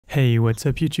Hey, what's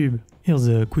up YouTube? Here's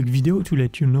a quick video to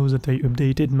let you know that I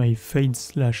updated my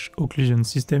fade/occlusion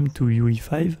system to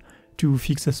UE5 to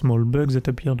fix a small bug that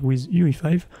appeared with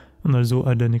UE5 and also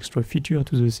add an extra feature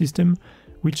to the system,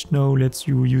 which now lets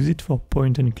you use it for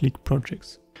point-and-click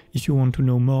projects. If you want to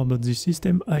know more about this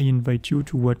system, I invite you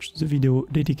to watch the video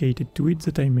dedicated to it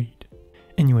that I made.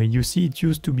 Anyway, you see it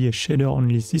used to be a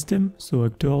shader-only system, so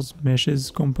actors,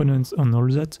 meshes, components and all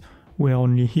that were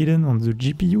only hidden on the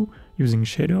GPU using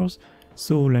shaders,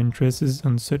 so line traces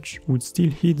and such would still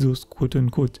hit those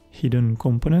quote-unquote hidden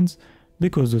components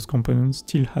because those components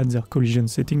still had their collision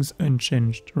settings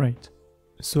unchanged, right?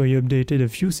 So I updated a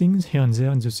few things here and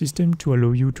there in the system to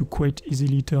allow you to quite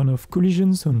easily turn off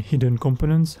collisions on hidden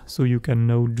components, so you can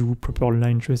now do proper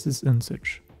line traces and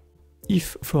such.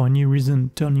 If for any reason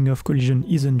turning off collision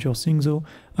isn't your thing though,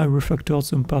 I refactored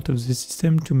some part of the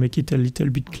system to make it a little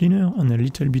bit cleaner and a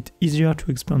little bit easier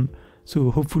to expand, so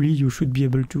hopefully you should be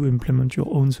able to implement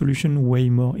your own solution way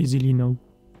more easily now.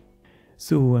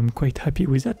 So I'm quite happy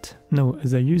with that. Now,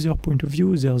 as a user point of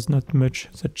view, there's not much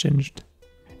that changed.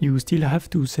 You still have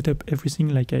to set up everything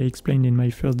like I explained in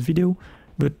my first video,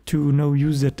 but to now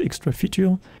use that extra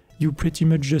feature, you pretty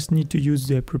much just need to use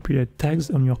the appropriate tags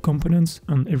on your components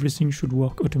and everything should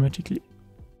work automatically.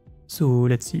 So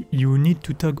let's see, you need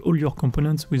to tag all your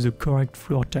components with the correct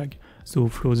floor tag, so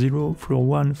floor 0, floor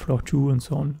 1, floor 2 and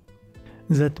so on.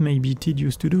 That may be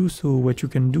tedious to do, so what you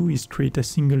can do is create a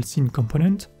single scene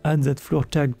component, add that floor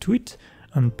tag to it,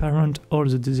 and parent all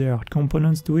the desired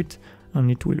components to it, and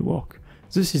it will work.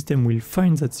 The system will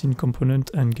find that scene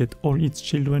component and get all its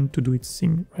children to do its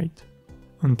thing, right?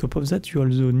 On top of that, you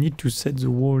also need to set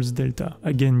the walls delta,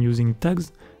 again using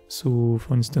tags, so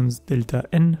for instance delta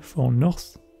N for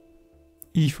north,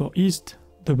 E for east,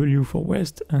 W for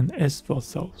west, and S for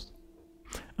south.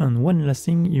 And one last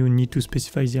thing, you need to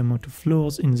specify the amount of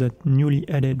floors in that newly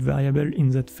added variable in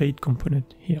that fade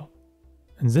component here.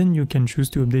 And then you can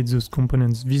choose to update those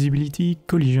components' visibility,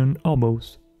 collision, or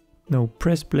both. Now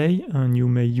press play and you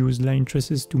may use line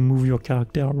traces to move your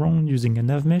character around using a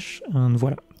nav mesh, and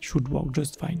voila, it should work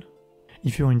just fine.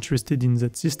 If you're interested in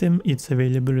that system, it's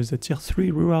available as a tier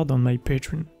 3 reward on my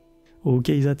Patreon.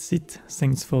 Okay, that's it,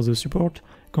 thanks for the support,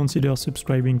 consider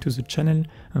subscribing to the channel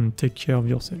and take care of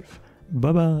yourself.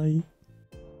 Bye bye!